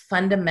 It was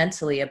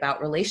fundamentally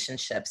about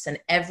relationships, and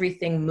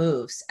everything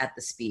moves at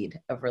the speed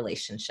of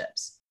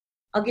relationships.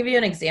 I'll give you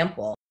an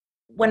example.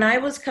 When I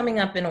was coming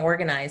up in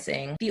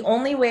organizing, the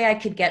only way I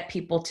could get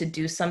people to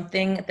do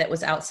something that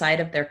was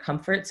outside of their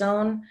comfort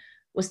zone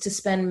was to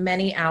spend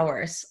many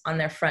hours on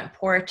their front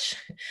porch,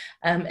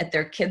 at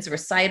their kids'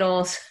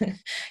 recitals,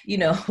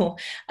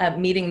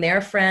 meeting their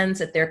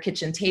friends at their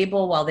kitchen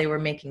table while they were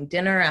making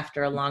dinner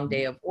after a long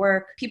day of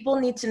work. People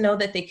need to know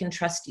that they can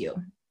trust you.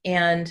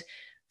 And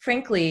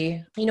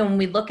frankly, when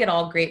we look at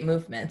all great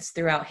movements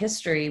throughout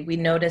history, we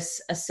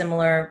notice a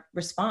similar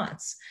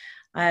response.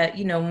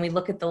 When we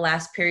look at the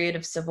last period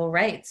of civil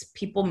rights,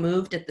 people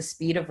moved at the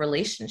speed of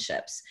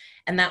relationships.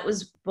 And that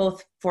was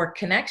both for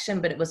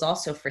connection, but it was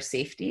also for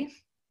safety,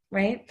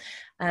 right?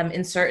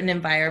 In certain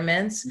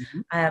environments,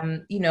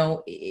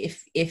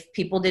 if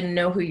people didn't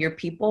know who your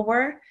people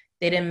were,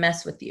 they didn't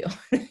mess with you,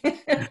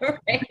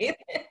 right?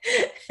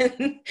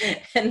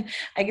 And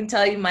I can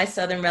tell you my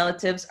Southern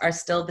relatives are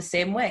still the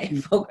same way.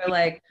 Folk are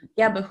like,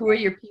 yeah, but who are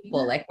your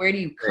people? Like, where do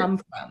you come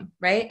from,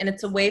 right? And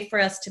it's a way for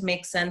us to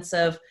make sense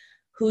of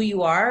who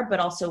you are, but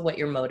also what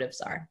your motives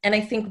are. And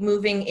I think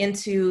moving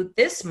into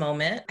this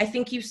moment, I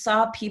think you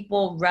saw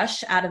people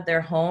rush out of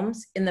their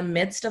homes in the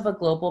midst of a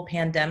global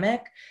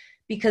pandemic,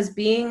 because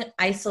being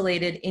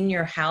isolated in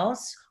your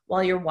house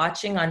while you're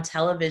watching on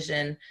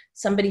television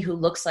somebody who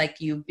looks like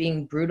you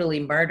being brutally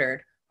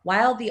murdered,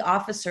 while the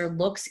officer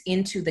looks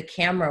into the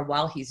camera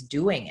while he's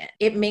doing it,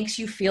 it makes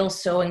you feel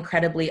so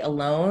incredibly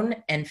alone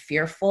and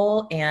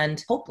fearful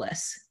and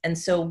hopeless. And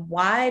so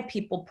why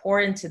people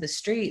pour into the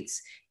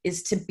streets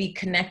is to be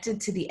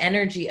connected to the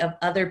energy of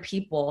other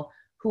people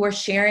who are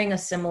sharing a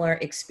similar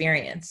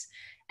experience.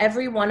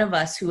 Every one of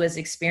us who has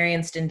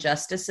experienced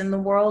injustice in the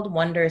world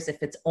wonders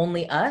if it's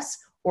only us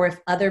or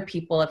if other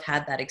people have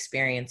had that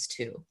experience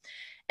too.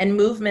 And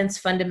movements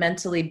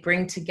fundamentally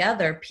bring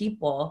together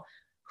people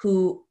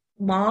who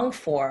long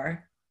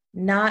for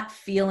not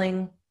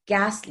feeling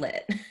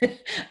gaslit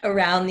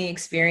around the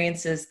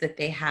experiences that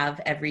they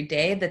have every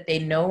day that they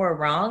know are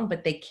wrong,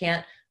 but they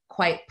can't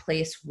quite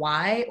place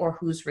why or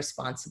who's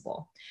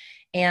responsible.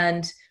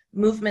 And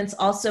movements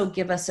also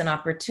give us an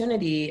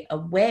opportunity, a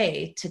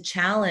way to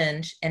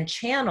challenge and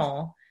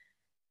channel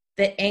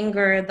the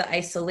anger, the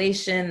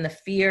isolation, the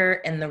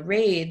fear, and the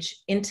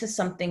rage into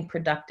something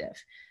productive.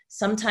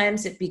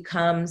 Sometimes it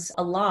becomes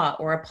a law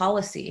or a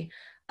policy.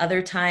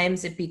 Other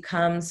times it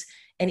becomes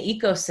an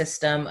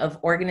ecosystem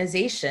of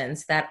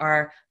organizations that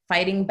are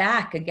fighting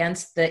back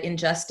against the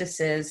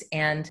injustices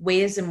and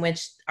ways in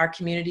which our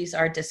communities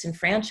are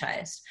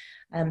disenfranchised.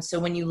 So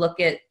when you look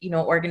at,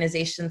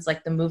 organizations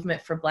like the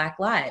Movement for Black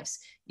Lives,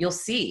 you'll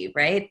see,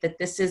 right, that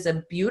this is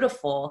a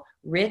beautiful,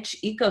 rich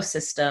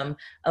ecosystem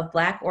of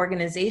Black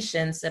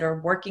organizations that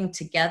are working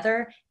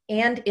together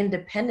and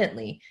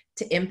independently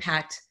to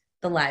impact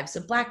the lives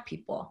of Black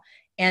people.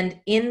 And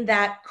in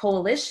that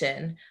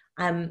coalition,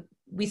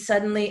 we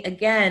suddenly,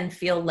 again,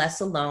 feel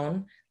less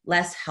alone,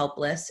 less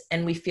helpless,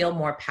 and we feel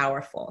more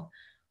powerful.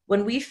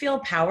 When we feel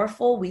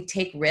powerful, we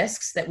take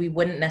risks that we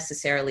wouldn't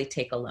necessarily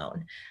take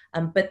alone.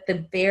 But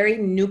the very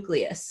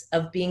nucleus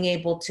of being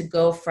able to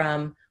go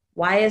from,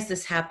 why is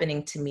this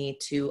happening to me,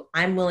 to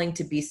I'm willing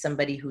to be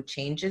somebody who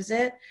changes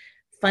it,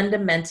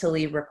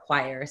 fundamentally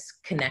requires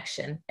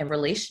connection and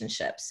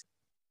relationships.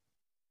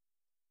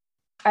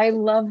 I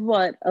love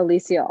what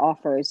Alicia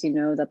offers,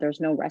 that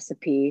there's no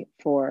recipe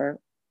for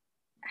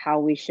how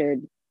we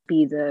should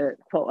be the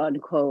quote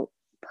unquote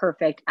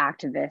perfect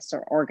activists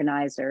or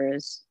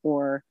organizers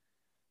or,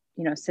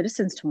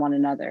 citizens to one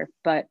another.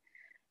 But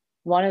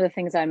one of the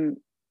things I'm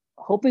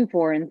hoping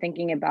for and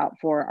thinking about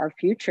for our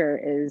future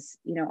is,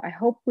 I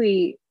hope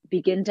we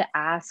begin to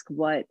ask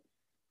what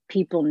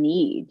people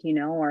need,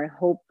 or I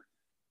hope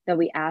that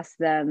we ask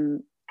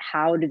them,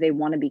 how do they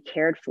want to be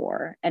cared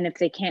for? And if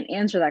they can't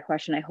answer that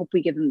question, I hope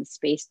we give them the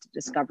space to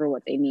discover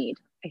what they need.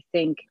 I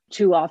think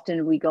too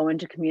often we go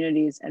into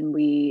communities and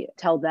we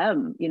tell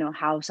them,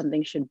 how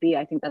something should be.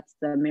 I think that's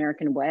the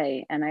American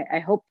way. And I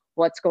hope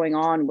what's going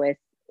on with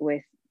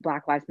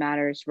Black Lives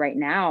Matters right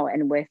now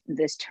and with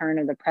this turn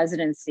of the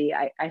presidency,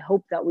 I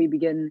hope that we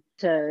begin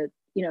to,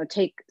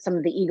 take some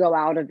of the ego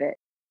out of it.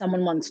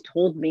 Someone once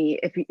told me,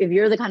 if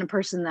you're the kind of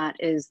person that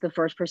is the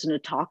first person to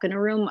talk in a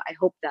room, I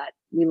hope that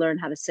we learn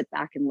how to sit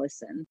back and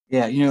listen.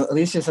 Yeah,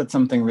 Alicia said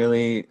something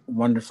really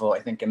wonderful, I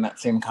think, in that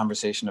same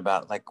conversation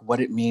about like what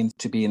it means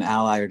to be an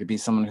ally or to be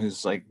someone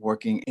who's like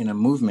working in a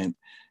movement,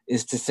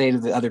 is to say to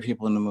the other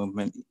people in the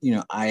movement,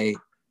 I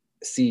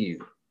see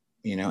you,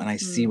 and I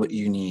see what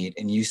you need,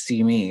 and you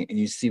see me, and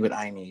you see what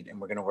I need,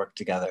 and we're going to work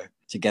together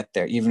to get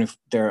there, even if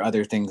there are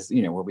other things,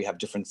 where we have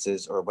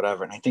differences or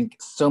whatever. And I think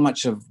so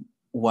much of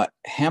what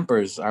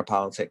hampers our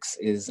politics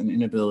is an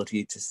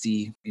inability to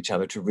see each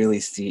other, to really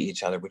see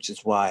each other, which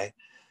is why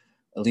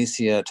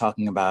Alicia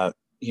talking about,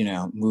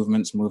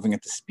 movements moving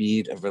at the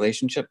speed of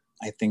relationship,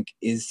 I think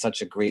is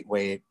such a great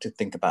way to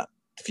think about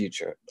the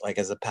future, like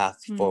as a path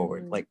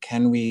forward. Like,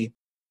 can we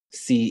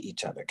see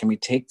each other? Can we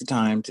take the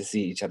time to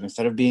see each other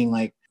instead of being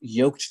like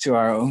yoked to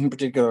our own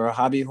particular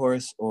hobby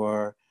horse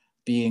or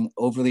being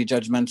overly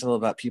judgmental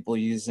about people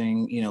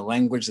using,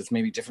 language that's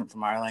maybe different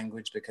from our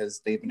language because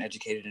they've been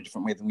educated in a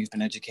different way than we've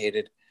been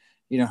educated.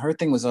 Her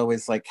thing was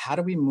always like, how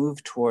do we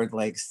move toward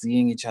like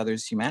seeing each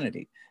other's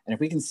humanity? And if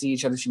we can see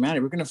each other's humanity,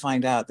 we're going to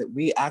find out that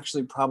we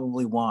actually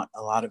probably want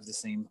a lot of the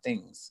same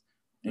things.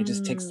 And it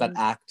just takes that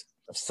act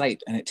of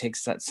sight, and it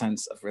takes that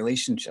sense of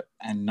relationship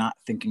and not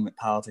thinking that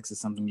politics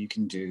is something you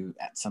can do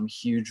at some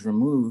huge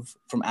remove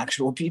from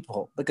actual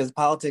people, because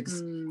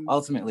politics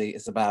ultimately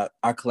is about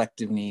our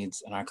collective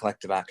needs and our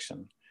collective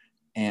action.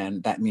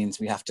 And that means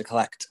we have to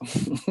collect.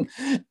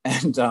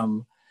 And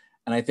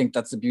I think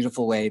that's a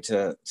beautiful way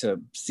to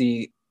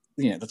see,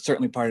 that's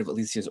certainly part of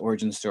Alicia's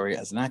origin story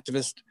as an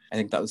activist. I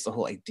think that was the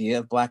whole idea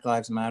of Black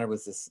Lives Matter,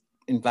 was this,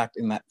 in fact,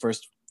 in that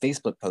first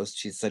Facebook post,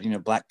 she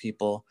said, Black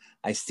people,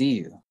 I see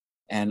you.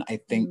 And I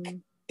think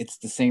it's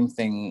the same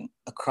thing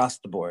across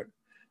the board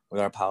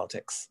with our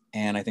politics.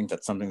 And I think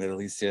that's something that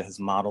Alicia has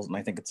modeled. And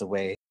I think it's a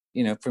way,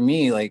 for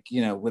me, like,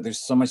 where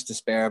there's so much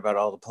despair about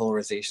all the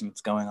polarization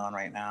that's going on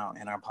right now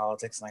in our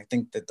politics. And I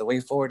think that the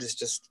way forward is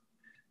just,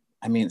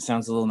 it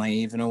sounds a little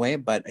naive in a way,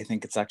 but I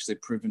think it's actually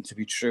proven to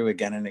be true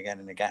again and again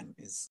and again,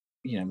 is,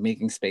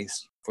 making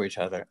space for each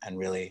other and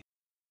really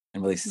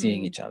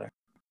seeing each other.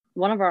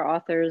 One of our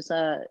authors,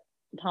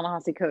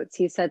 Ta-Nehisi Coates,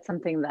 he said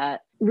something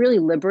that really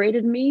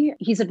liberated me.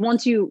 He said,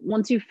 once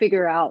you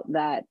figure out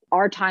that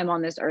our time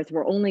on this earth,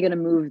 we're only going to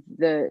move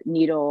the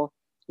needle,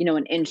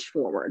 an inch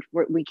forward.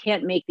 We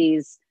can't make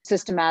these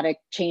systematic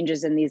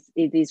changes in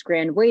these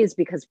grand ways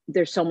because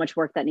there's so much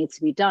work that needs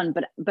to be done.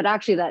 But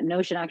actually that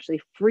notion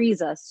actually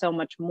frees us so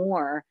much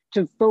more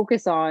to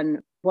focus on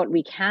what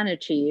we can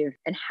achieve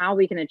and how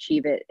we can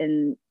achieve it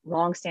in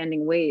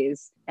long-standing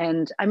ways.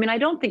 And I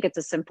don't think it's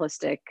a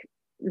simplistic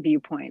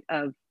viewpoint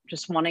of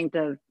just wanting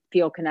to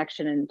feel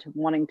connection and to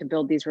wanting to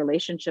build these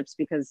relationships,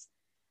 because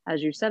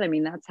as you said,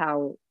 that's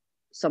how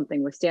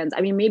something withstands.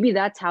 Maybe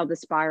that's how the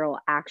spiral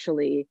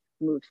actually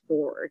moves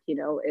forward,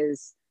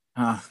 is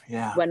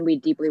Yeah. when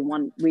we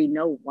we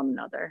know one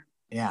another.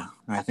 Yeah,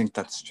 I think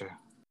that's true.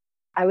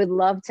 I would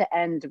love to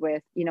end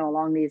with,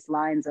 along these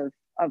lines of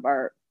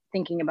our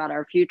thinking about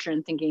our future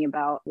and thinking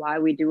about why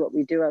we do what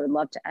we do. I would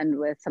love to end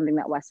with something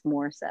that Wes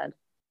Moore said.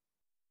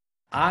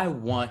 I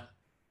want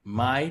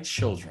my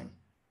children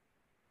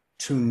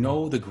to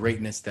know the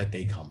greatness that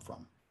they come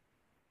from.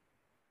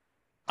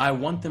 I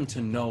want them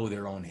to know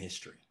their own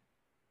history.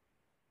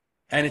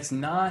 And it's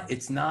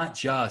not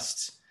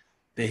just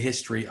the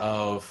history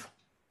of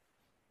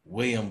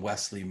William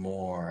Wesley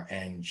Moore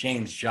and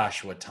James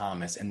Joshua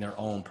Thomas and their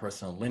own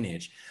personal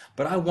lineage,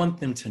 but I want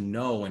them to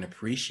know and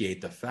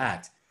appreciate the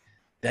fact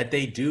that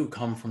they do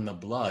come from the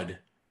blood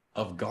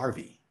of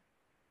Garvey,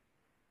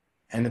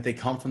 and that they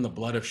come from the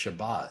blood of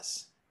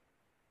Shabazz,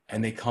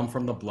 and they come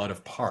from the blood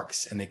of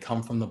Parks, and they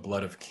come from the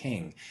blood of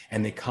King,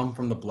 and they come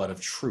from the blood of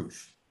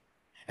Truth,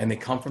 and they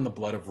come from the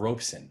blood of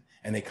Robeson,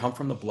 and they come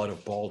from the blood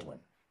of Baldwin.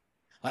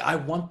 I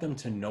want them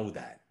to know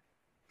that,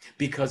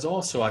 because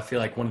also I feel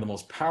like one of the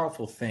most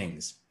powerful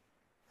things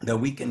that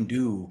we can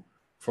do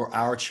for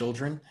our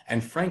children,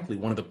 and frankly,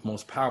 one of the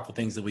most powerful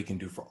things that we can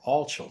do for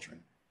all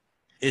children,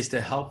 is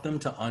to help them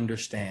to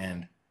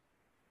understand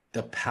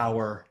the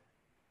power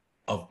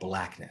of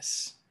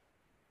Blackness,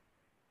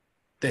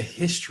 the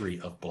history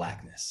of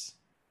Blackness.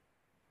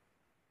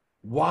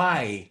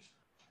 Why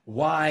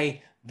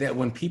that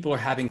when people are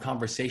having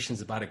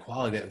conversations about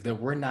equality, that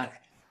we're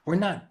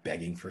not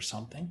begging for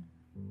something.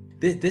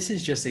 This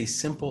is just a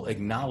simple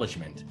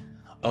acknowledgement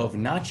of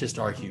not just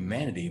our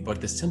humanity,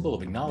 but the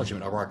simple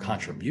acknowledgement of our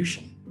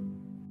contribution.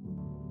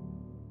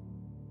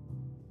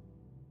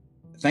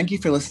 Thank you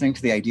for listening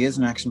to the Ideas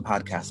in Action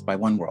podcast by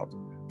One World.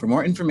 For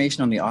more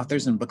information on the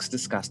authors and books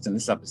discussed in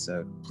this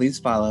episode, please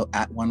follow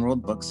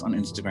 @OneWorldBooks on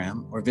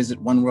Instagram or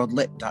visit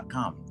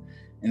oneworldlit.com.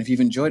 And if you've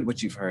enjoyed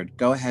what you've heard,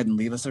 go ahead and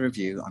leave us a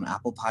review on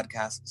Apple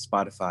Podcasts,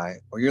 Spotify,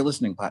 or your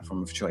listening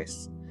platform of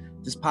choice.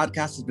 This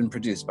podcast has been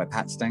produced by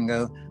Pat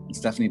Stengo and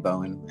Stephanie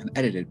Bowen and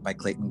edited by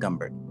Clayton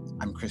Gumbert.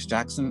 I'm Chris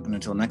Jackson, and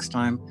until next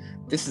time,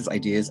 this is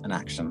Ideas in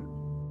Action.